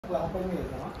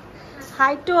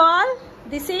Hi to all.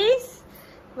 This is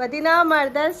Vadina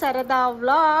Mardal Sarada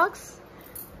Vlogs.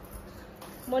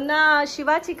 మొన్న Shiva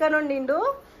chicken వండిండు.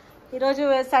 ఈరోజు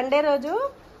Sunday రోజు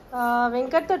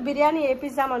వెంకట్ తోటి బిర్యానీ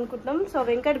వేపిద్దాం అనుకుంటున్నాం. సో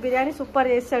వెంకట్ బిర్యానీ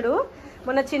సూపర్ చేస్తాడు.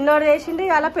 మొన్న చిన్నోడు చేసిండు,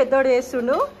 అలా పెద్దోడు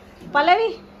చేస్తుండు. పల్లవి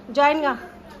జాయిన్గా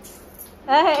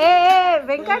ఏ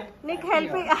వెంకట్ నీకు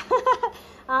హెల్ప్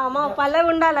మా పల్లవి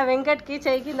ఉండాలా వెంకట్కి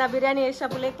చెయ్యి కింద బిర్యానీ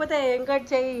వేసినప్పుడు, లేకపోతే వెంకట్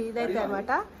చెయ్యి ఇదైతే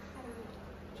అనమాట.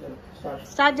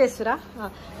 స్టార్ట్ చేస్తురా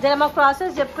జర మాకు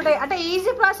ప్రాసెస్ చెప్పుకుంటే, అంటే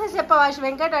ఈజీ ప్రాసెస్ చెప్పవా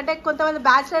వెంకట్? అంటే కొంతమంది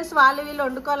బ్యాచిలర్స్ వాళ్ళు వీళ్ళు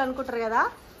వండుకోవాలనుకుంటారు కదా.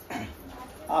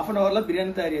 హాఫ్ అన్ అవర్ లో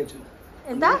బిర్యానీ తయారు చేయొచ్చు.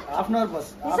 ఎంత? Half an hour bus.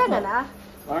 నిజంగానా?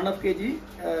 1.5 kg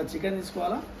చికెన్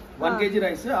తీసుకోవాలా, 1 kg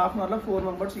rice, half an hour లో 4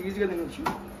 మెంబర్స్ ఈజీగా తినొచ్చు.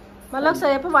 మళ్ళీ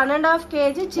ఒకసారి చెప్పు. 1.5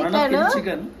 kg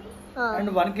chicken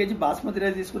and 1 kg basmati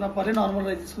rice తీసుకున్నా పర్లేదు, నార్మల్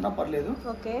రైస్ తీసుకున్నా పర్లేదు.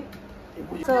 ఓకే.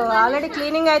 సో ఆల్రెడీ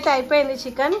క్లీనింగ్ అయితే అయిపోయింది.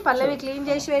 చికెన్ పల్లవి క్లీన్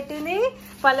చేసి పెట్టింది.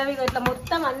 పల్లవి ఇట్లా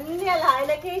మొత్తం అన్ని అలా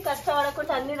ఆయనకి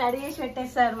కష్టపడకుండా అన్ని రెడీ చేసి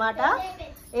పెట్టేస్తారు అనమాట.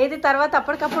 ఏది తర్వాత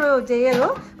అప్పటికప్పుడు చేయరు,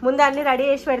 ముందు అన్ని రెడీ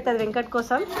చేసి పెడతారు వెంకట్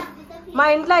కోసం. మా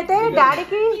ఇంట్లో అయితే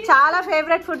డాడీకి చాలా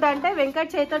ఫేవరెట్ ఫుడ్ అంటే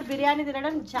వెంకట్ చేతితో బిర్యానీ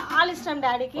తినడం చాలా ఇష్టం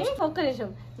డాడీకి. ఒక్క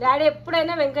నిమిషం, డాడీ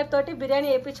ఎప్పుడైనా వెంకట్ తోటి బిర్యానీ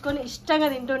వేయించుకొని ఇష్టంగా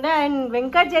తింటుండే. అండ్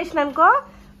వెంకట్ చేసిననుకో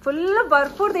ఫుల్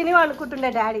భర్పూర్ తిని అనుకుంటుండే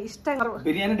డాడీ ఇష్టంగా.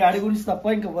 బిర్యానీ డాడీ గురించి తప్ప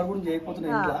ఇంకా ఎవరు గురించి చేయకపోతున్నా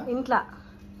ఇంట్లో.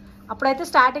 అప్పుడైతే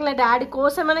స్టార్టింగ్ లో డాడీ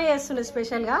కోసమనే చేస్తుండే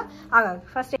స్పెషల్ గా.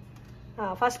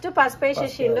 ఫస్ట్ పసుపు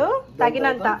వేసేసిండు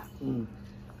తగినంత.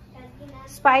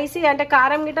 స్పైసీ అంటే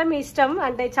కారం గిట్ట మీ ఇష్టం,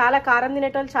 అంటే చాలా కారం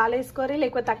తినేటోళ్ళు చాలా వేసుకోరి,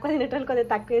 లేకపోతే తక్కువ తినేటోళ్ళు కొద్దిగా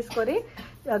తక్కువ వేసుకోరి.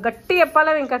 గట్టి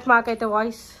చెప్పాలా వెంకట్ మాకైతే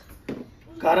వాయిస్.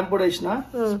 కారం పొడి వేసిన,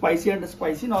 స్పైసీ అంటే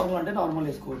స్పైసీ, నార్మల్ అంటే నార్మల్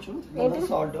వేసుకోవచ్చు.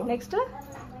 సాల్ట్, నెక్స్ట్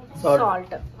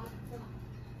సాల్ట్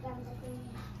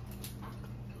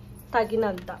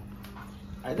తగినంత.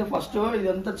 అయితే ఫస్ట్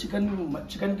ఇదంతా చికెన్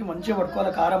కి మంచిగా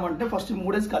పట్టుకోవాలి. కారం అంటే ఫస్ట్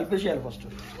 3 డేస్ కలిపేసేయాలి ఫస్ట్.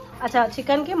 అచ్చా,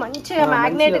 చికెన్ కి మంచిగా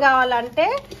మ్యాగ్నేట్ కావాలంటే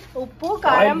ఉప్పు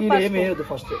కారం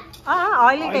ఫస్ట్.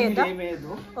 ఆయిల్ ఇట వేయద్దా?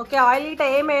 ఓకే, ఆయిల్ ఇట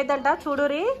ఏం వేయద్దంట.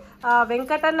 చూడురి,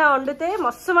 వెంకటన్న వండితే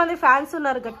మస్తు మంది ఫ్యాన్స్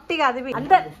ఉన్నారు గట్టిగా. అది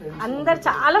అందరు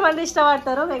చాలా మంది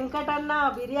ఇష్టపడతారు. వెంకటన్న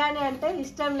బిర్యానీ అంటే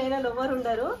ఇష్టం లేని ఎవరు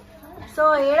ఉండరు. సో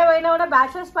ఏడవైనా కూడా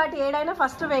బ్యాచిలర్స్ పార్టీ ఏడైనా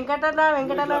ఫస్ట్ వెంకటన్న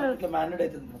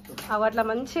అట్లా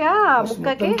మంచిగా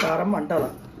ముక్కకి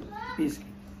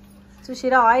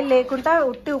చూసిరా, ఆయిల్ లేకుండా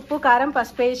ఉట్టి ఉప్పు కారం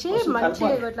పసుపు వేసి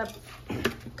మంచిగా ఇట్లా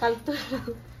కలుపుతూ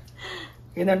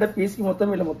ఏంటంటే పీస్ కి మొత్తం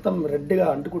ఇలా మొత్తం రెడ్ గా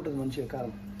అంటుకుంటుంది మంచిగా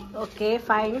కారం. Okay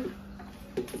fine.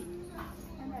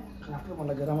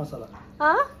 గరం మసాలా,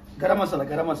 గరం మసాలా,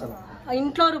 గరం మసాలా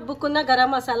ఇంట్లో రుబ్బుకున్న గరం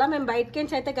మసాలా. మేము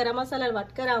బయటకించి అయితే గరం మసాలాలు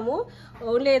పట్టుకురాము,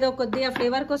 ఓన్లీ ఏదో కొద్దిగా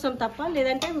ఫ్లేవర్ కోసం తప్ప.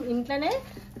 లేదంటే ఇంట్లోనే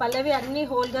పల్లవి అన్ని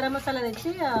హోల్ గరం మసాలా తెచ్చి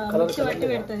మిక్సీ పట్టి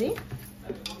పెడుతుంది.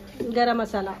 గరం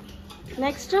మసాలా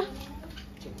నెక్స్ట్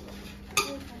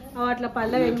అట్లా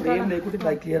పల్లవి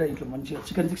క్లియర్ ఇట్లా మంచిగా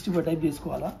చికెన్ 65 టైప్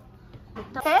చేసుకోవాలా.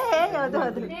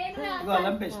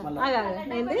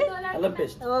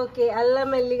 ఓకే,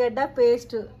 అల్లం ఎల్లిగడ్డ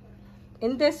పేస్ట్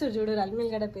ఎంత వేస్తారు చూడు. అల్లం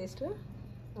ఎల్లిగడ్డ పేస్ట్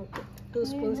ఓకే 2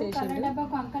 స్పూన్స్ వేసిండు.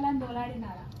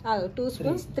 2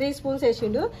 స్పూన్స్ 3 స్పూన్స్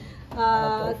వేసిండు.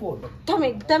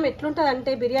 ఎగ్దమ్ ఎట్లుంటుంది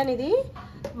అంటే బిర్యానీది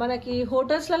మనకి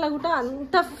హోటల్స్లలో కూడా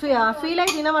అంత ఫీల్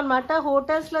అయి తినమన్నమాట.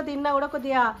 హోటల్స్లో తిన్నా కూడా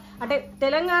కొద్దిగా అంటే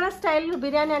తెలంగాణ స్టైల్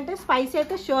బిర్యానీ అంటే స్పైసీ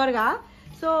అయితే ష్యూర్గా.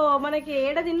 సో మనకి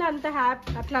ఏడ తిన్నా అంత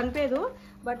అట్లా అనిపేదు.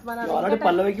 బట్ మన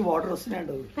పల్లవికి వాటర్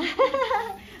వస్తున్నాయంట,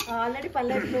 ఆల్రెడీ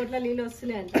పల్లవికి నోట్లో నీళ్ళు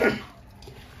వస్తున్నాయంట.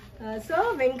 సో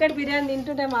వెంకట్ బిర్యానీ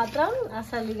తింటుంటే మాత్రం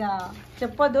అసలు ఇక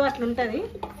చెప్పొద్దు అట్లుంటది.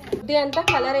 ఇది అంతా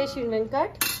కలర్ వేసిండు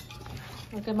వెంకట్.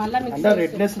 ఓకే, మళ్ళీ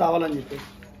రెడ్నెస్ రావాలని చెప్పి.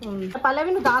 పల్లవి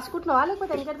నువ్వు దాచుకుంటున్నావా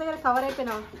లేకపోతే వెంకట్ దగ్గర కవర్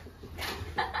అయిపోయినావా?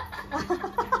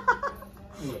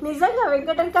 నిజంగా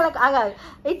వెంకట్ వెనకాల ఆగాలి.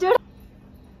 ఇది చూడ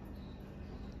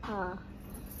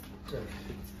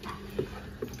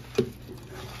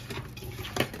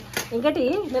వెంకటి,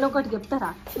 నేను ఒకటి చెప్తారా,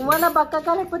 నువ్వన్నా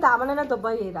పక్కకా లేకపోతే ఆమెనైనా దొబ్బ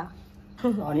చేయదా?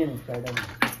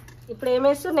 ఇప్పుడు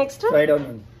ఏమేస్తావు నెక్స్ట్?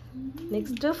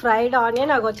 Next fried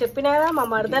onion. అగో చెప్పినా కదా, మా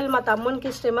మరదలు మా తమ్మునికి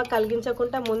శ్రమ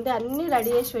కలిగించకుండా ముందే అన్ని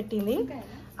రెడీ చేసి పెట్టింది.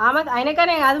 ఆమె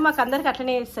ఆయనకనే కాదు మాకు అందరికి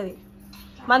అట్లనే చేస్తుంది,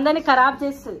 మందని ఖరాబ్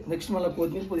చేస్తుంది.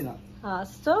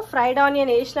 సో ఫ్రైడ్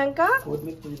ఆనియన్ వేసినాక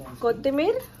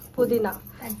కొత్తిమీర పుదీనా.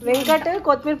 వెంకట్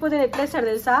కొత్తిమీర పుదీనా ఎట్లా వేస్తాడు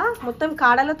తెలుసా, మొత్తం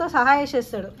కాడలతో సహా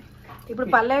వేసేస్తాడు. ఇప్పుడు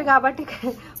పల్లవి కాబట్టి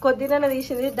కొద్దిగా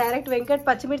తీసింది. డైరెక్ట్ వెంకట్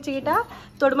పచ్చిమిర్చి గీట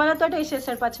తొడుమలతో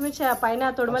వేసేస్తాడు. పచ్చిమిర్చి పైన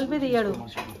తొడుమలపై తీయడు.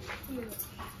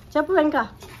 చెప్పు వెంక.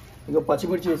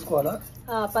 పచ్చిమిర్చి వేసుకోవాలా?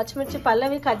 పచ్చిమిర్చి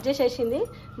పల్లవి కట్ చేసేసింది.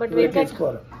 బట్ వెంకట్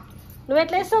నువ్వు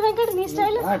ఎట్లా వేస్తావు వెంకట్ నీ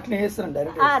స్టైల్? అట్లా వేస్తాను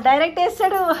డైరెక్ట్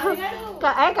వేస్తాడు.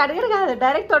 కడగడు కాదు,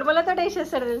 డైరెక్ట్ తొడమలతో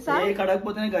వేసేస్తాడు తెలుసా.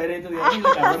 కడగకపోతే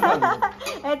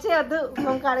వద్దు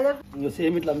కడగ.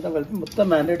 సేమ్ ఇట్లా అంతా కలిపి మొత్తం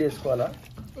మ్యారినేట్ చేసుకోవాలా.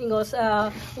 ఇంకో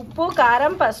ఉప్పు,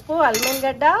 కారం, పసుపు,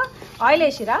 అల్లిగడ్డ, ఆయిల్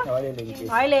వేసిరా?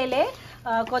 ఆయిల్ వేయలే.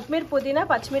 కొత్తిమీర, పుదీనా,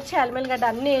 పచ్చిమిర్చి, అల్లిగడ్డ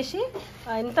అన్నీ వేసి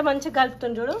ఎంత మంచిగా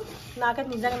కలుపుతుంది చూడు. నాకైతే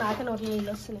నిజంగా నాకే నోట్లో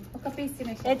నీళ్ళు వస్తున్నాయి. ఒక పీస్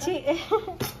వచ్చి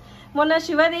మొన్న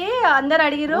శివది అందరు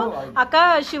అడిగిరు, అక్క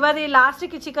శివది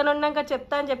లాస్ట్కి చికెన్ ఉన్నాక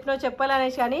చెప్తా అని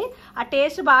చెప్పాలనేసి, కానీ ఆ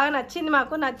టేస్ట్ బాగా నచ్చింది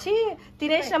మాకు. నచ్చి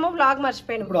తినేసినాము, బ్లాగ్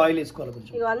మర్చిపోయాను.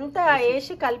 ఇవంతా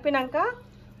వేసి కలిపినాక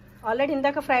ఆల్రెడీ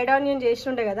ఇందాక ఫ్రైడ్ ఆనియన్ చేసి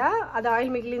ఉండే కదా, అది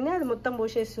ఆయిల్ మిగిలింది, అది మొత్తం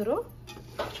పోసేస్తారు.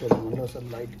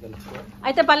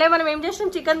 అయితే పల్లె మనం ఏం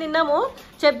చేసినాం, చికెన్ తిన్నాము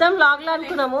చెప్దాం బ్లాగ్ లో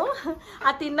అనుకున్నాము.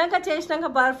 అది తిన్నాక చేసినాక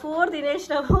బర్ఫూర్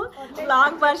తినేసినాము,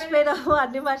 బ్లాగ్ మర్చిపోయినాము,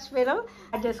 అన్ని మర్చిపోయినాం.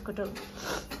 యాడ్ చేసుకుంటాం.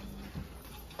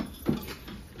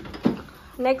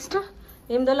 నెక్స్ట్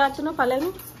ఏం దొలాచున్నావు పల్లెని?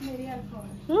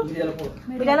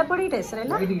 మిరియాల పొడి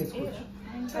వేస్తారా?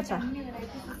 అచ్చా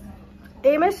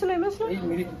ఏమేస్తున్నావు?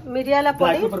 మిరియాల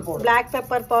పొడి, బ్లాక్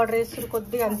పెప్పర్ పౌడర్ వేస్తారు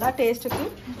కొద్దిగా అంతా టేస్ట్కి.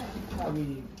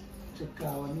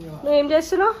 నువ్వు ఏం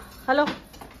చేస్తున్నావు? Hello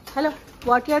hello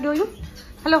what you are doing?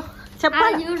 Hello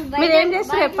చెప్పాలి, మీరు ఏం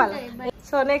చేస్తారు చెప్పాలి.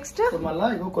 సో నెక్స్ట్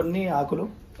కొన్ని ఆకులు.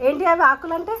 ఏంటి అవి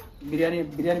ఆకులు అంటే?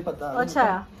 బిర్యానీ పత్తా వచ్చా.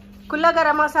 కుల్ల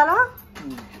గరం మసాలా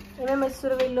ఏమేమి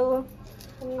ఇస్తారు వీళ్ళు?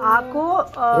 ఆకు,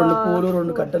 2 పూలు,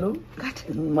 2 కట్టలు,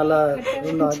 మళ్ళా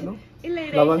 2 ఆకులు,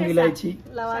 లవంగ,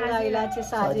 ఇలాచి,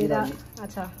 సాజీరా,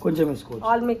 అచ్చా కొంచెం వేసుకోవచ్చు.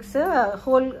 All mix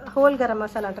whole garam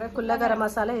masala అంటారు, కుల్ల గరం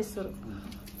మసాలా వేస్తారు.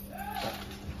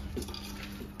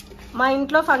 మా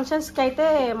ఇంట్లో ఫంక్షన్స్కి అయితే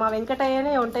మా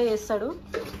వెంకటయ్యనే వంట చేస్తాడు.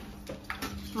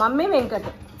 మమ్మీ వెంకట్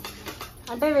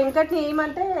అంటే వెంకట్ని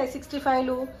ఏమంటే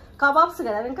 65లు కబాబ్స్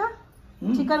కదా వెంక,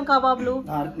 చికెన్ కబాబ్లు,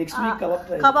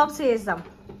 కబాబ్స్ చేద్దాం.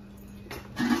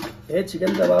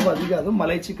 చికెన్ కబాబ్ అది కాదు,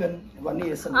 మలై చికెన్ ఇవన్నీ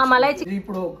చేస్తాం. మలై చికెన్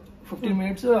ఇప్పుడు 15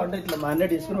 మినిట్స్ అంటే ఇట్లా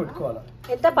మ్యారినేట్ చేసుకుని పెట్టుకోవాలి.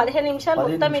 ఎంత 15 నిమిషాలు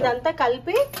మొత్తం ఇదంతా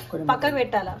కలిపి పక్కకు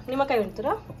పెట్టాలా. నిమ్మకాయ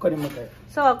పెడుతురా? ఒక్క నిమ్మకాయ.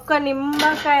 సో ఒక్క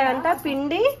నిమ్మకాయ అంట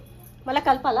పిండి మళ్ళీ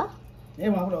కలపాలా?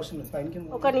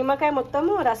 ఒక నిమ్మకాయ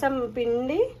మొత్తము రసం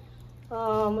పిండి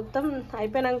మొత్తం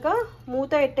అయిపోయినాక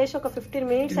మూత పెట్టేసి ఒక 15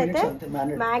 మినిట్స్ అయితే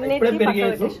మ్యాగ్నేట్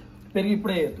పెరిగి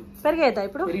ఇప్పుడే పెరిగేదా?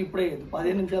 ఇప్పుడు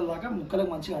 15 నిమిషాల దాకా ముక్కలకు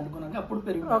మంచిగా అంటుకున్నాక అప్పుడు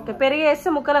పెరిగి. ఓకే, పెరిగి వేస్తే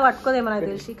ముక్కలు పట్టుకోదేమో నాకు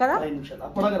తెలిసి కదా.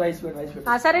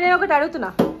 సరే నేను ఒకటి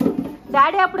అడుగుతున్నా,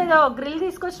 డాడీ అప్పుడు ఏదో గ్రిల్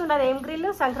తీసుకొచ్చిండు, ఏం గ్రిల్?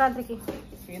 సంక్రాంతికి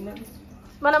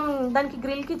మనం దానికి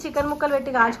గ్రిల్ కి చికెన్ ముక్కలు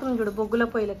పెట్టి కాల్చుకున్నాం చూడు, బొగ్గుల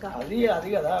పొయ్యి లెక్క.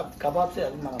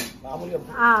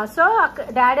 సో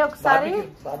డాడీ ఒకసారి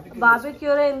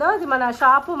బార్బిక్యూ ఏందో అది మన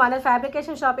షాప్, మన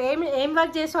ఫ్యాబ్రికేషన్ షాప్. ఏం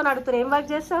వర్క్ చేస్తావు అని అడుగుతారు. ఏం వర్క్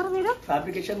చేస్తారు మీరు?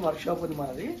 ఫ్యాబ్రికేషన్ వర్క్ షాప్ ఉంది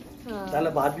మనది.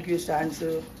 దానిలో బార్బిక్యూ స్టాండ్స్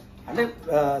అంటే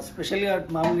స్పెషల్ గా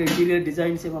మామూలుగా ఇంటీరియర్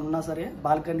డిజైన్స్ ఏమన్నా ఉన్నా సరే,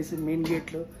 బాల్కనీస్, మెయిన్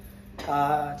గేట్లు,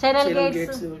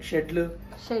 గేట్స్, షెడ్లు,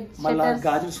 మళ్ళా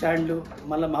గాజు స్టాండ్లు,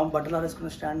 మళ్ళీ మా బట్టలు ఆరేసుకున్న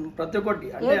స్టాండ్, ప్రతి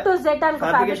ఒక్కటి A to Z అనుకో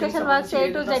fabrication works. A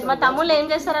to Z. మా తమ్ముళ్ళు ఏం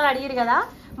చేస్తారని అడిగారు కదా,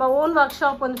 మా ఓన్ వర్క్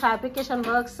షాప్ ఉంది ఫ్యాబ్రికేషన్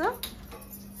వర్క్స్.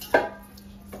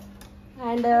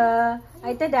 అండ్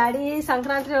అయితే డాడీ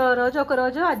సంక్రాంతి రోజు ఒక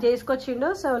రోజు అది చేసుకొచ్చిండు.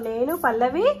 సో నేను,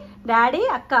 పల్లవి, డాడీ,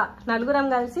 అక్క నలుగురం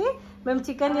కలిసి మేము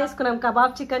చికెన్ చేసుకున్నాం,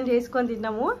 కబాబ్ చికెన్ చేసుకొని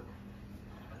తిన్నాము.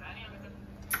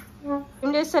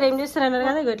 ఏం చేస్తారు అన్నారు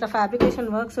కదా, ఇట్లా ఫ్యాబ్రికేషన్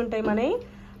వర్క్స్ ఉంటాయి మనవి,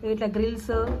 ఇట్లా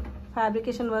గ్రిల్స్,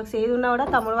 ఫ్యాబ్రికేషన్ వర్క్స్ ఏది ఉన్నా కూడా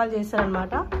తమ్ముడు వాళ్ళు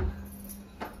చేస్తారనమాట.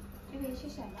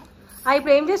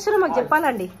 ఇప్పుడు ఏం చేస్తారో మాకు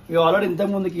చెప్పాలండి. ఆల్రెడీ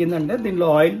ఇంతకు ముందుకి ఏంటంటే దీనిలో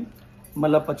ఆయిల్,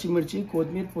 మళ్ళీ పచ్చిమిర్చి,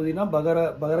 కొత్తిమీర, పుదీనా,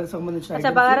 బగారాకి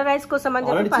సంబంధించిన బగారా రైస్ కోసం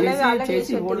అని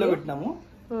చేసి హోల్డ్ లో పెట్టినాము.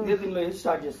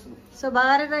 సో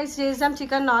బగారా రైస్ చేసాం.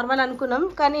 చికెన్ నార్మల్ అనుకున్నాం,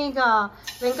 కానీ ఇక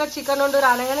వెంకట్ చికెన్ వండు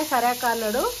రానగానే సరే అక్క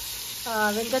అన్నాడు.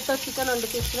 వెంకట్తో చికెన్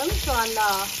వండుకిస్తున్నాం. సో అందులో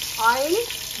ఆయిల్,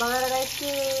 బగారా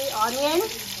రైస్కి ఆనియన్,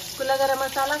 కుల్ల గరం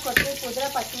మసాలా, కొత్తిమీర, పుదీనా,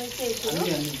 పచ్చిమిర్చి వేసాను.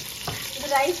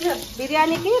 ఇప్పుడు రైస్,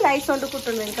 బిర్యానీకి రైస్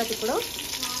వండుకుంటుంది వెంకట్ ఇప్పుడు.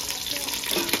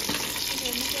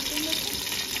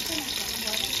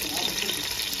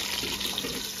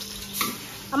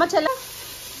 అమ్మ చెల్ల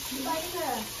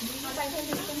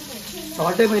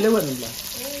సాల్ట్ వేయలే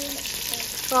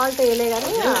కానీ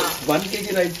 1 kg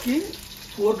రైస్ కి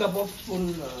 4 cup ఆఫ్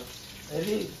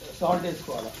సాల్ట్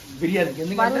వేసుకోవాలి బిర్యానీకి.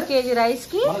 ఎందుకంటే 1 kg రైస్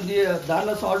కి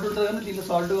దానిలో సాల్ట్ ఉంటుంది కానీ దీనిలో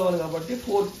సాల్ట్ కావాలి కాబట్టి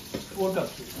 4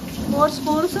 cups 4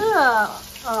 spoons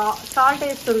salt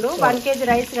వేస్తుండు. 1 kg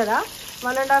rice కదా,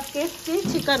 1.5 kg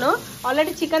చికెన్.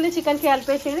 ఆల్రెడీ చికెన్కి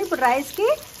కలిపేసేది. ఇప్పుడు రైస్కి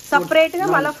సపరేట్గా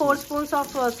మళ్ళీ 4 స్పూన్స్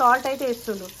ఆఫ్ సాల్ట్ అయితే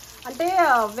వేస్తుండు. అంటే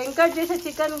వెంకట్ చేసే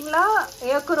చికెన్లో ఏ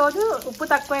ఒక్క రోజు ఉప్పు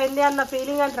తక్కువైంది అన్న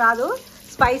ఫీలింగ్ అంటే రాదు.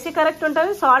 స్పైసీ కరెక్ట్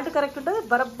ఉంటుంది, సాల్ట్ కరెక్ట్ ఉంటుంది,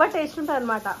 బరబ్బర్ టేస్ట్ ఉంటుంది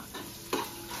అనమాట.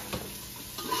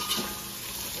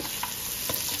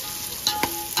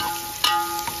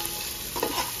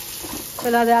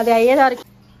 చలో అది అయ్యేదానికి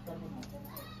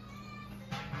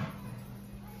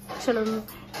చలో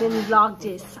నేను బ్లాగ్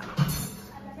చేస్తా.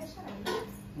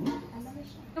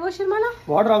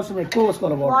 వాటర్ అవసరం ఎక్కువ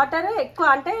పోసుకోవాలి. వాటర్ ఎక్కువ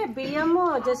అంటే బియ్యం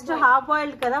జస్ట్ హాఫ్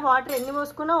బాయిల్డ్ కదా, వాటర్ ఎన్ని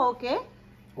పోసుకున్నా ఓకే.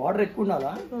 వాటర్ ఎక్కువ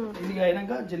ఉండాలా? ఇది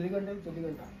అయినాక జల్లిగంట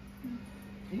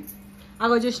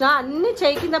అగో చూసినా అన్ని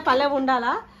చేయి కింద పల్లె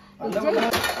ఉండాలా.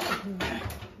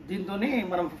 దీంతో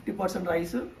మనం 50%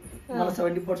 రైస్, మళ్ళీ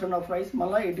 70% ఆఫ్ రైస్,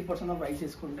 మళ్ళీ 80% ఆఫ్ రైస్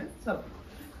వేసుకుంటే సార్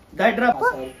డైడ్రాప్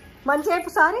మంచిగా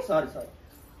సారీ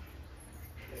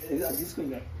తీసుకో.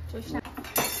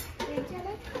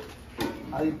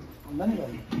 అది ఉందని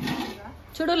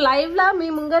చూడు లైవ్ లా మీ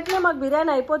ముంగట్లే మాకు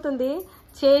బిర్యానీ అయిపోతుంది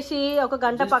చేసి ఒక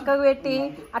గంట పక్కకు పెట్టి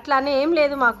అట్లానే ఏం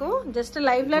లేదు మాకు, జస్ట్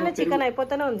లైవ్ లోనే చికెన్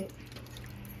అయిపోతూనే ఉంది.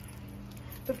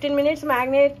 15 minutes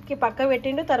మ్యాగ్నేట్ కి పక్క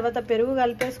పెట్టిండు. తర్వాత పెరుగు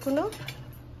కలిపేసుకున్నాం.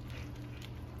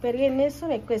 పెరుగు ఎన్ని వేస్తాం?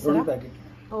 ఎక్కువ వేస్తారా?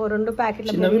 2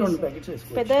 ప్యాకెట్ల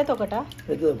పెద్దదైతే ఒకటా?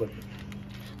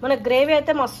 మన గ్రేవీ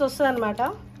అయితే మస్తు వస్తుంది అనమాట.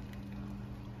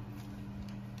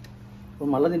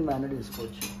 మళ్ళీ దీన్ని మ్యారినేట్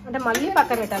చేసుకోవచ్చు అంటే మళ్ళీ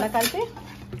పక్కన పెట్టాలా కలిపి?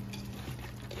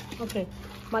 ఓకే,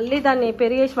 మళ్ళీ దాన్ని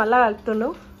పెరిగేసి మళ్ళీ కలుపుతుండు.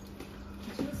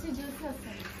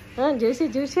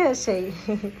 జ్యూసీ వస్తాయి.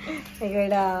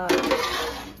 ఇక్కడ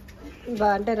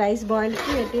అంటే రైస్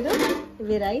బాయిల్కి పెట్టిరు.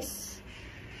 ఇవి రైస్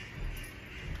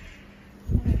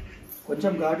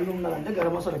కొంచెం ఘాటుగా ఉండాలంటే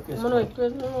గరం మసాలా ఎక్కువ మనం ఎక్కువ.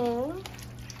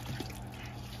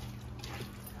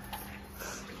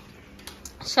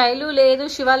 శైలు లేదు,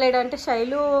 శివ లేడు. అంటే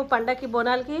శైలు పండగకి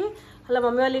బోనాలకి అలా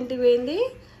మమ్మీ వాళ్ళ ఇంటికి పోయింది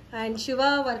అండ్ శివ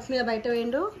వర్క్ మీద బయట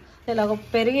పోయిండు. ఇలా ఒక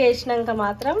పెరిగి వేసినాక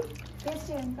మాత్రం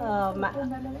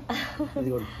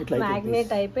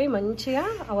మ్యాగ్నేట్ అయిపోయి మంచిగా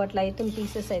అట్లా అవుతుంది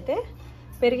పీసెస్. అయితే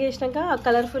పెరిగి వేసినాక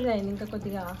కలర్ఫుల్గా అయింది ఇంకా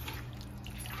కొద్దిగా.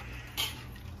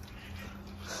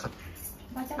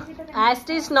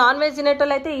 యాస్టీస్ నాన్ వెజ్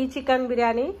తినేటోళ్ళు అయితే ఈ చికెన్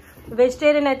బిర్యానీ,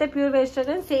 వెజిటేరియన్ అయితే ప్యూర్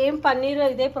వెజిటేరియన్ సేమ్ పన్నీర్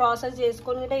ఇదే ప్రాసెస్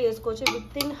చేసుకొని కూడా చేసుకోవచ్చు.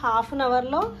 విత్ ఇన్ ½ an hour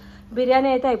లో బిర్యానీ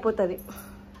అయితే అయిపోతుంది.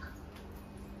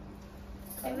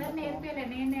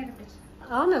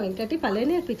 అవునా వెంకటి పల్లె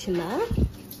నేర్పించిందా?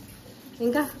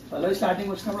 ఇంకా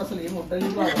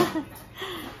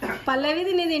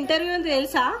పల్లవిది నీది ఇంటర్వ్యూ అని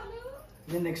తెలుసా?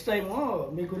 నేను నెక్స్ట్ టైం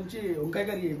మీ గురించి వంకాయ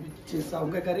కర్రీ చేస్తా.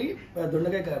 వంకాయ కర్రీ,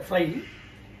 దొండకాయ ఫ్రై,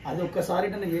 అది ఒక్కసారి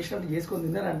నేను చేసినట్టు చేసుకొని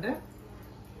తిన్నానంటే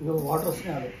ఇక వాటర్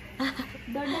వస్తున్నాయి.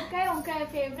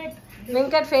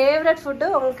 వెంకట్ ఫేవరెట్ ఫుడ్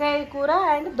వంకాయ కూర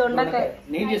అండ్ దొండకాయ.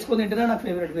 నేను చేసుకొని తింటేనే నాకు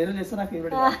ఫేవరెట్, వేరే చేస్తే నాకు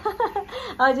ఫేవరెట్.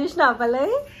 అది చూసినా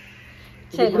పల్లవి?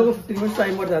 15 minutes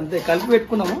టైం పడుతుంది అంతే. కలిపి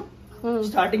పెట్టుకున్నాము.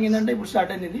 స్టార్టింగ్ ఏంటంటే ఇప్పుడు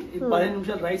స్టార్ట్ అయింది. 15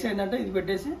 నిమిషాలు రైస్ అయిందంటే ఇది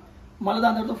పెట్టేసి మళ్ళీ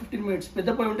దాని తర్వాత 15 minutes. పెద్ద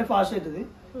పొయ్యి ఉంటే ఫాస్ట్ అవుతుంది.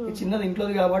 చిన్నది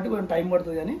ఇంట్లోది కాబట్టి కొంచెం టైం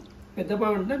పడుతుంది. కానీ పెద్ద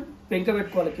పొయ్యి ఉంటే పెంక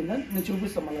పెట్టుకోవాలి కింద. నేను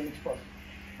చూపిస్తాను మళ్ళీ next part.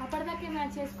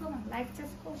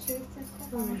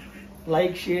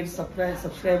 Like, share,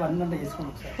 subscribe అన్నీ చేసుకోండి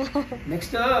ఒకసారి.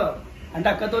 నెక్స్ట్ అంటే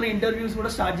అక్కతో ఇంటర్వ్యూస్ కూడా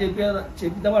స్టార్ట్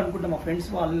చేపిద్దాం అనుకుంటాం. మా ఫ్రెండ్స్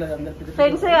వాళ్ళు అందరు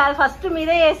ఫ్రెండ్స్ ఫస్ట్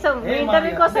మీరే చేస్తాం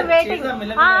ఇంటర్వ్యూ కోసం వెయిటింగ్.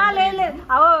 లేదు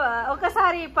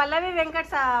ఒకసారి పల్లవి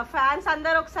వెంకట్ ఫ్యాన్స్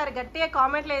అందరు ఒకసారి గట్టిగా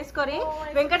కామెంట్లు వేసుకొని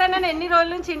వెంకట్ అన్న ఎన్ని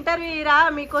రోజుల నుంచి ఇంటర్వ్యూ రా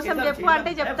మీకోసం చెప్పు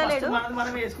అంటే చెప్తలేడు.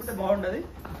 మనం వేసుకుంటే బాగుంటది.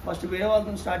 ఫస్ట్ వేరే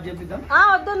వాళ్ళతో స్టార్ట్ చేపిద్దాం.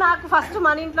 వద్దు నాకు ఫస్ట్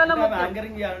మన ఇంట్లో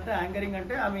యాంకరింగ్ చేయాలంటే యాంకరింగ్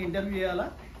అంటే ఆమె ఇంటర్వ్యూ చేయాలా,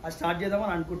 అది స్టార్ట్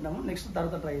చేద్దామని అనుకుంటున్నాము. నెక్స్ట్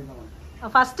తర్వాత ట్రై చేద్దాం.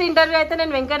 ఫస్ట్ ఇంటర్వ్యూ అయితే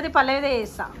నేను వెంకట్ది పల్లవిదే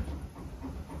చేస్తా.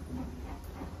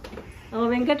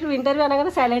 వెంకట్ ఇంటర్వ్యూ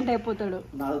అనగానే సైలెంట్ అయిపోతాడు.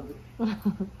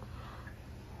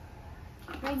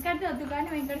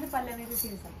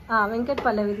 వెంకట్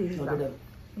పల్లవి తీస్తా.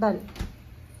 డన్.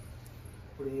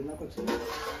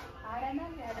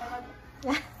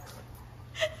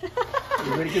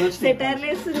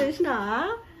 సెటర్లేస్ చూసినా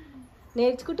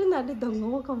నేర్చుకుంటుంది అంటే దొంగ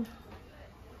ముఖం.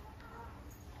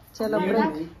 చలో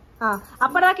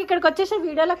అప్పటిదాకా ఇక్కడికి వచ్చేసి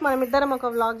వీడియోలకు మనం ఇద్దరం ఒక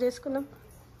వ్లాగ్ చేసుకుందాం.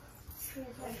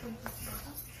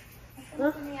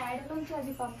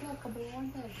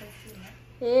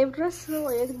 ఏ డ్రెస్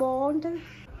ఏది బాగుంటుంది?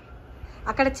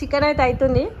 అక్కడ చికెన్ అయితే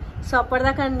అవుతుంది. సో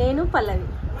అప్పటిదాకా నేను పల్లవి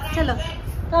చలో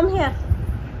కమ్ హియర్.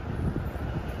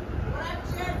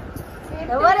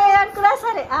 ఎవరు అనుకున్నా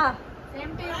సరే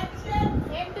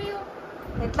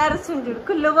ఎట్లా అరుస్తుంది చూడు,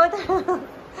 కుళ్ళు పోతాడు.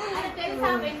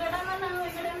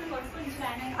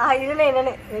 ఇది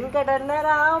నేననే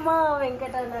వెంకటన్నారా మా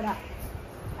వెంకటన్నారా.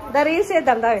 దా రీల్స్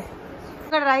చేద్దాం దావి.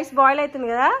 ఇక్కడ రైస్ బాయిల్ అవుతుంది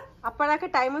కదా, అప్పటిదాకా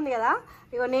టైం ఉంది కదా.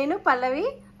 ఇగో నేను పల్లవి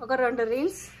ఒక 2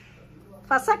 రీల్స్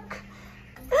ఫసక్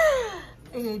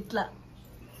ఇట్లా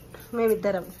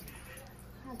మేమిద్దరం.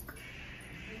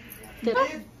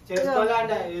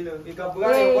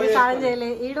 స్నానం చేయలే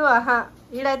ఈడు.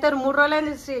 ఈడైతే 3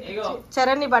 రోజులైంది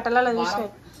చరణ్ ని బట్టలలో చూసిన.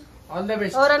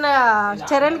 ఎవరన్నా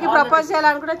చరణ్ కి ప్రపోజ్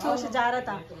చేయాలనుకుంటే చూసి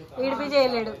జాగ్రత్త, ఈడిపి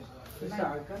చేయలేడు.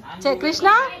 కృష్ణ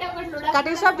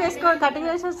కటింగ్ షాప్ చేసుకో, కటింగ్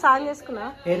చేసి సాంగ్ చేసుకున్నా.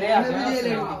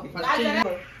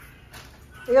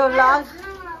 ఇగో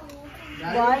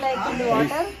బాయిల్ అవుతుంది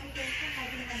వాటర్.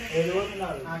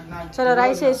 చలో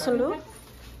రైస్ వేస్తుండు.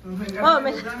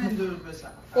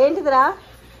 ఏంటిదిరా?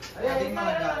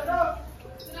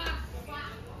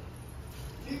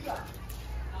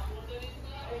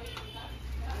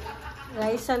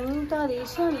 రైస్ అంతా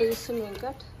తీస్తుంది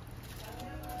వెంకట్.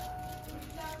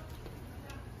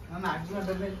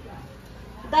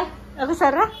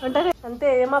 ఒకసారి ఉంటారు అంతే.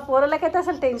 మా పూరలకైతే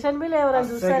అసలు టెన్షన్ బి ఎవరైనా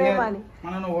చూస్తారేమో అని.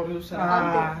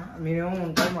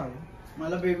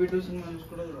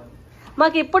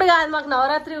 మాకు ఇప్పుడు కాదు, మాకు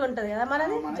నవరాత్రి ఉంటది కదా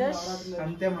మనది.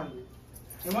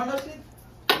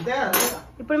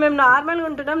 ఇప్పుడు మేము నార్మల్గా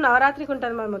ఉంటున్నాం, నవరాత్రికి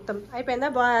ఉంటుంది మరి. మొత్తం అయిపోయిందా?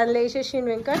 లేచేసిండు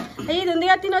వెంకట్. ఇది ఉంది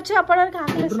కదా తినొచ్చు. అప్పటివరకు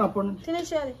ఆకలి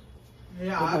తినేసేది.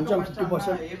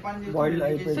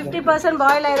 50%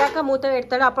 బాయిల్ అయ్యాక మూత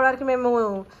పెడతాడు. అప్పటి వరకు మేము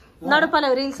నడుపల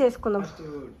రీల్స్ వేసుకుందాం.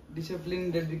 డిసిప్లిన్,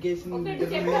 డెడికేషన్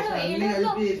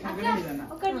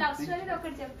ఒకటి లవ్ స్టోరీ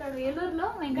ఒకటి చెప్తాడు.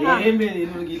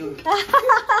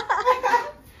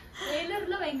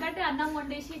 ఏలూరులో వెంకట అన్నం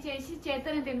వండేసి చేసి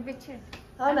చేతనే తినిపించాడు.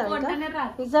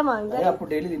 నిజమా?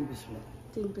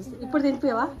 తినిపిస్తుంది. ఇప్పుడు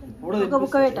తినిపివా? ఒక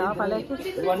బుక్క పెట్టావా పల్లెకి?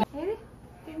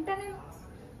 తింటానే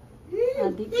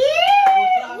అది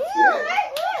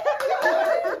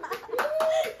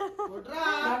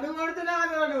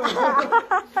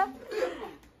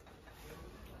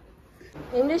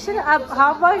ఏం చేస్తారు?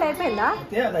 హాఫ్ బాయిల్డ్ అయిపోయిందా?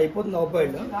 అది అయిపోతుంది. హాఫ్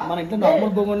బాయిల్డ్ మన ఇంట్లో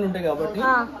నార్మల్ బొమ్మలు ఉంటాయి కాబట్టి,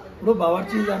 ఇప్పుడు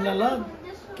బావర్చి దానివల్ల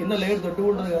కింద లేయర్ దొడ్డు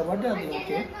ఉంటుంది కాబట్టి అది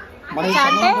ఓకే.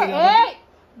 అంటే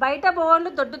బయట బౌన్లు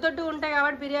దొడ్డు ఉంటాయి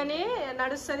కాబట్టి బిర్యానీ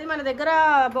నడుస్తుంది. మన దగ్గర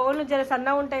బౌన్లు జర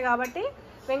సన్నగా ఉంటాయి కాబట్టి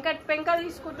వెంకట్ పెంక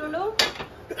తీసుకుంటున్నాడు.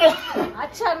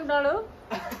 అచ్చ అంటున్నాడు.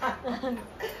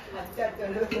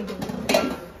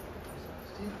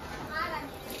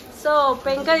 సో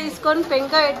పెంక తీసుకొని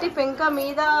పెంక పెట్టి పెంక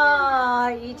మీద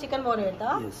ఈ చికెన్ బోన్ పెడతా.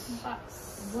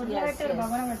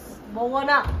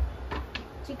 బొవ్వన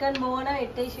చికెన్ బొవ్వన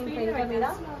పెట్టేసి పెంక మీద.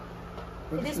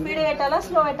 ఇది స్పీడ్ పెట్టాలా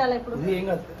స్లో పెట్టాలా? ఇప్పుడు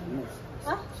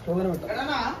స్లోగానే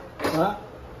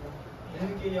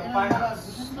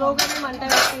మంట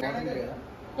పెట్టి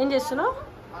ఏం చేస్తున్నావు?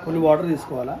 కొన్ని వాటర్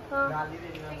తీసుకోవాలా?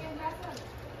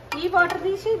 ఈ వాటర్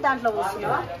తీసి దాంట్లో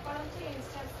పోస్తున్నావా?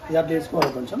 అట్లా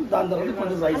వేసుకోవాలి కొంచెం. దాని తర్వాత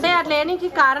కొంచెం రైస్. అంటే అట్లా ఏనికి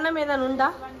కారణం ఏదైనా ఉందా?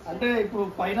 అంటే ఇప్పుడు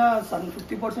పైన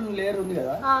 50% లేయర్ ఉంది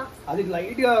కదా, అది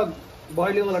లైట్ గా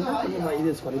బాయిల్ ఇవ్వాలంటే కొంచెం ఇది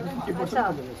వేసుకోవాలి. 50%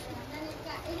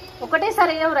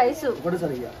 ఒకటేసారి రైస్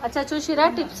ఒకటేసారి. అచ్చా చూసిరా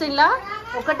టిప్స్. ఇలా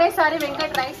ఒకటేసారి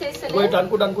వెంకట్ రైస్ వేస్తే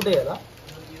అనుకుంటే కదా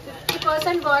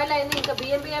 50% బాయిల్ అయింది, ఇంకా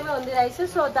బియ్యమే ఉంది రైస్.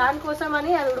 సో దానికోసం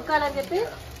అని అది ఉడకాలని చెప్పి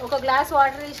ఒక గ్లాస్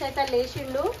వాటర్ తీసి అయితే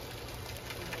లేచిండు.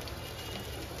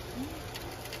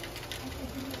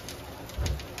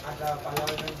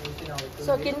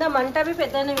 సో కింద మంట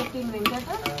పెద్దనే పెట్టిండు వెంకట.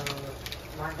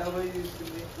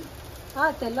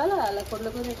 తెల్లాలి అలా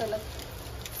కొండకొని తెల్లాలి.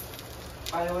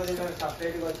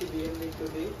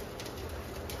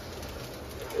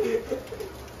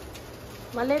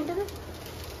 మళ్ళీ ఏంటిది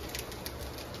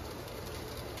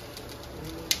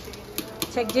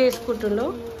చెక్ చేసుకుంటుండు.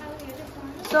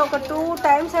 సో ఒక 2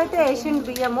 times అయితే వేసిండు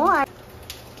బియ్యము.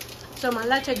 సో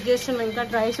మళ్ళీ చెక్ చేస్తుండు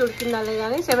వెంకట రైస్ ఉడికిందాలే.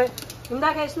 కానీ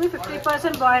ఇందాక వేసింది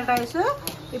 50% బాయిల్డ్ రైస్,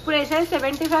 ఇప్పుడు వేసేది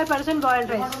 75%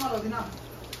 బాయిల్డ్ రైస్.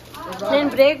 నేను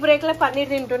బ్రేక్లో పన్నీర్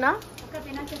తింటున్నా.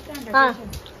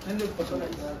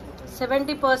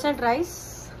 70% రైస్,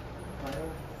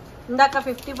 ఇందాక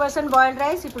 50% బాయిల్డ్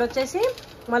రైస్. ఇప్పుడు వచ్చేసి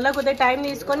మళ్ళీ కొద్దిగా టైం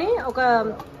తీసుకొని ఒక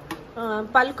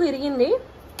పలుకు ఇరిగింది.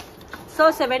 సో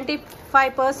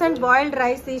 75% బాయిల్డ్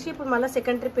రైస్ తీసి ఇప్పుడు మళ్ళీ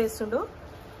సెకండ్ ట్రిప్ వేస్తుండు.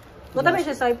 మొత్తం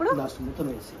వేసేస్తా ఇప్పుడు.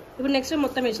 ఇప్పుడు నెక్స్ట్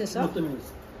మొత్తం వేసేస్తా.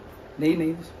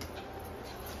 నెయ్యి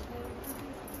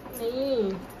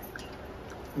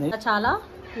చాలా,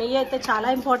 నెయ్యి అయితే చాలా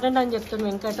ఇంపార్టెంట్ అని చెప్తుంది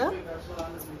వెంకట.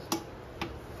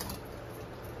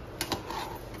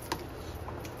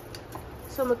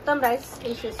 సో మొత్తం రైస్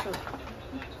వేసేస్తాం.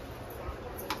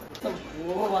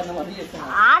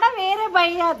 ఆడ వేరే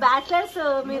భయ్య బ్యాచిలర్స్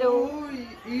మీరు.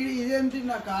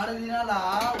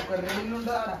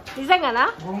 నిజంగానా?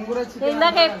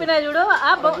 ఇందాక చెప్పిన చూడు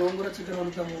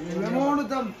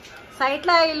సైట్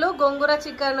లో ఇల్లు గోంగూర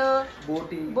చికెన్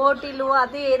బోటీలు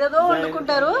అది ఏదేదో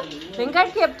వండుకుంటారు.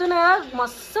 వెంకట్కి చెప్తున్నా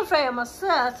మస్తు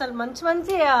అసలు మంచి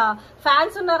మంచి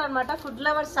ఫ్యాన్స్ ఉన్నారు అనమాట. ఫుడ్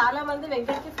లవర్స్ చాలా మంది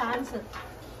వెంకట్కి ఫ్యాన్స్.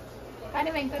 కానీ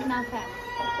వెంకట్ నా ఫ్యాన్.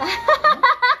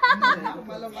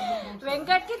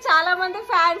 వెంకట్కి చాలా మంది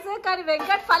ఫ్యాన్స్ కానీ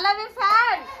వెంకట్ పల్లవి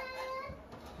ఫ్యాన్.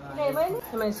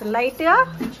 లైట్ గా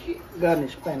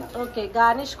గార్నిష్ పైన. ఓకే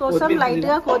గార్నిష్ కోసం లైట్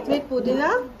గా కొత్తిమీర పుదీనా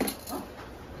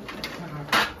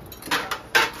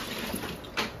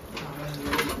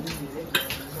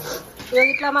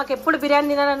ఇట్లా మాకు ఎప్పుడు బిర్యానీ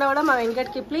తినాలన్నా కూడా మా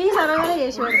వెంకట్కి ప్లీజ్ అనగానే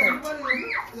చేసి పెడతాం.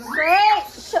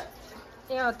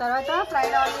 తర్వాత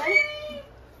ఫ్రైడ్ ఆనియన్,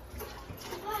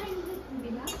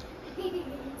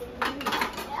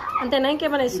 అంతేనా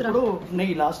ఇంకేమైనా ఇస్తున్నా?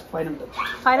 నెయ్యి లాస్ట్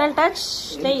ఫైనల్ టచ్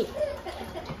నెయ్యి.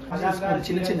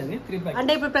 చిన్న చిన్నది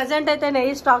అంటే ఇప్పుడు ప్రెసెంట్ అయితే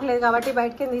నెయ్యి స్టాక్ లేదు కాబట్టి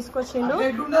బయటకి తీసుకొచ్చిండు.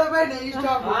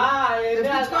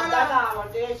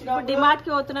 ఇప్పుడు డిమార్ట్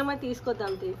కి పోతున్నామో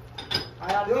తీసుకొద్దాం.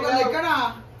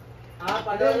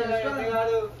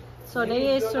 సో నెయ్యి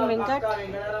వేస్తుండు వెంకట్.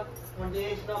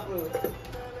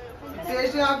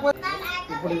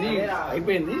 ఇప్పుడు ఇది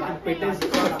అయిపోయింది, పెట్టేసి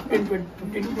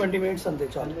 15-20 minutes అంతే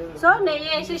చాలు. సో నెయ్యి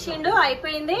వేసేసిండు,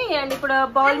 అయిపోయింది. అండ్ ఇప్పుడు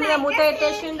బౌల్ మీద మూత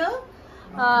పెట్టేసిండు.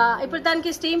 ఇప్పుడు దానికి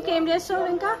స్టీమ్ కి ఏం చేస్తాడు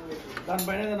ఇంకా?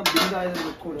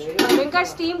 ఇంకా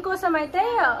స్టీమ్ కోసం అయితే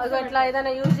ఇట్లా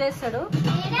ఏదైనా యూజ్ చేస్తాడు.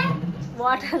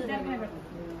 వాటర్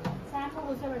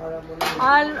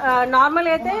నార్మల్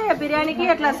అయితే బిర్యానీకి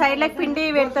అట్లా సైడ్ లెగ్ పిండి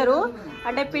పెడతారు,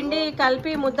 అంటే పిండి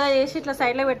కలిపి ముద్ద చేసి ఇట్లా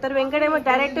సైడ్ లో పెడతారు. వెంకటేమో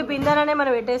డైరెక్ట్ బిందెలోనే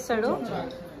మనం పెట్టేస్తాడు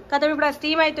కదా. ఇప్పుడు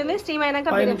స్టీమ్ అవుతుంది. స్టీమ్ అయినాక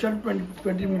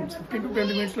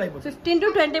 15 to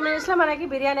 20 minutes లో మనకి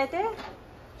బిర్యానీ అయితే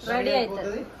రెడీ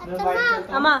అవుతుంది.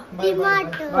 అమ్మా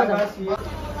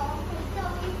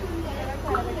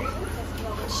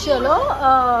చలో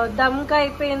దమ్క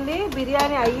అయిపోయింది,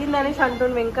 బిర్యానీ అయ్యిందనేసి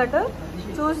అంటుంది వెంకట్.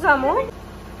 చూసాము.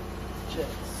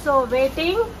 So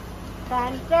waiting.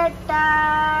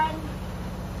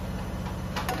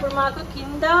 ఇప్పుడు మాకు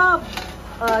కింద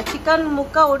చికెన్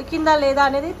ముక్క ఉడికిందా లేదా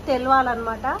అనేది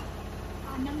తెలియాలన్నమాట.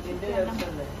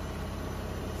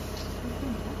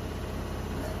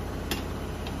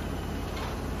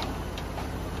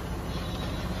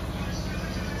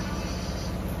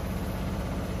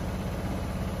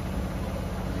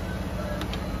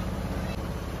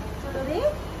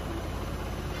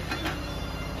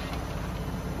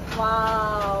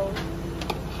 వావ్,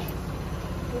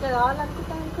 ఇంకా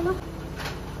కావాలనుకుంటా.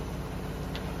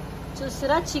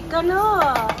 చూసారా చికెన్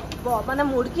మనం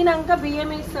ఉడికినాక బియ్యం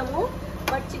వేస్తాము,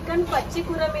 బట్ చికెన్ పచ్చి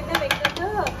కూర మీద వెంకట్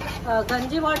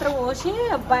గంజి వాటర్ పోసి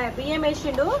బియ్యం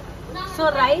వేసిండు. సో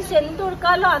రైస్ ఎంత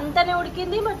ఉడకాలో అంతనే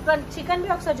ఉడికింది. బట్ చికెన్ బి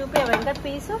ఒకసారి చూపే వెంకట్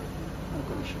పీస్.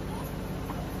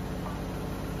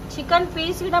 చికెన్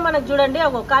పీస్ కూడా మనకు చూడండి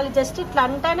ఒక కాలి జస్ట్ ఇట్లా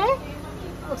అంటేనే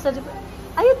ఒకసారి చూపి.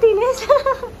 అయ్యో తినేసా.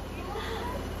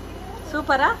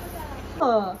 సూపరా.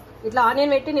 ఇట్లా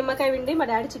ఆనియన్ పెట్టి నిమ్మకాయ విండి మా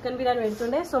డాడీ చికెన్ బిర్యానీ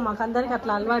పెడుతుండే. సో మాకు అందరికి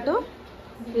అట్లా అలవాటు.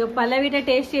 ఇక పల్లవిట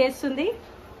టేస్ట్ చేస్తుంది,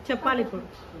 చెప్పాలి ఇప్పుడు.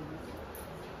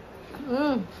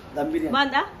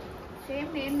 బాగుందా?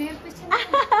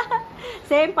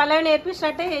 సేమ్ పల్లవి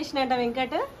నేర్పించినట్టే చేసినట్ట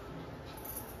వెంకట్.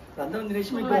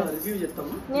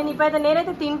 నేను ఇప్పుడైతే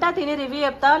నేనైతే తింటా, తిని రివ్యూ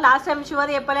చెప్తా. లాస్ట్ టైం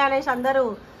శివది చెప్పలే అనేసి అందరూ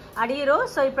అడిగిరు.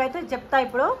 సో ఇప్పుడైతే చెప్తా.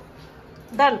 ఇప్పుడు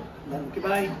డన్.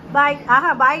 బాయ్.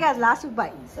 ఆహా బాయ్ కాదు, లాస్ట్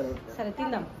బాయ్. సరే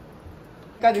తిందాం.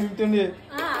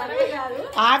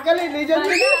 ఆకలి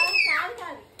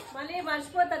మళ్ళీ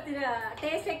మర్చిపోతా,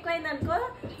 టేస్ట్ ఎక్కువైంది అనుకో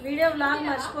వీడియో బ్లాగ్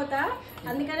మర్చిపోతా.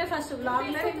 అందుకనే ఫస్ట్ బ్లాగ్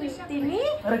లో తిని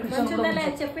మంచిగా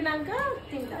చెప్పినాక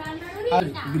తింటా.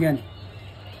 బిర్యానీ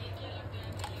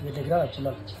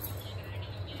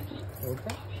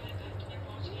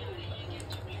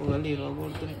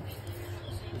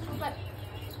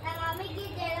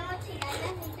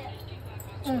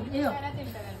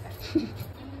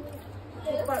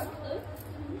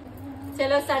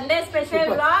చలో Sunday special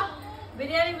blog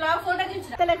biryani blog photo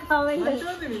తీసుకోలే కామెంట్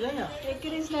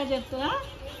ఎక్కిరించిన చెప్తా.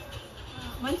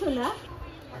 మంచిగా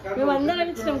మేము అందరం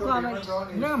ఇచ్చినాం కామెంట్.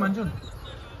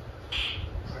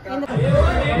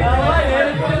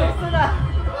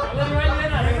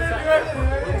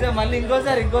 మళ్ళీ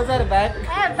ఇంకోసారి back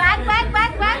back back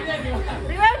back back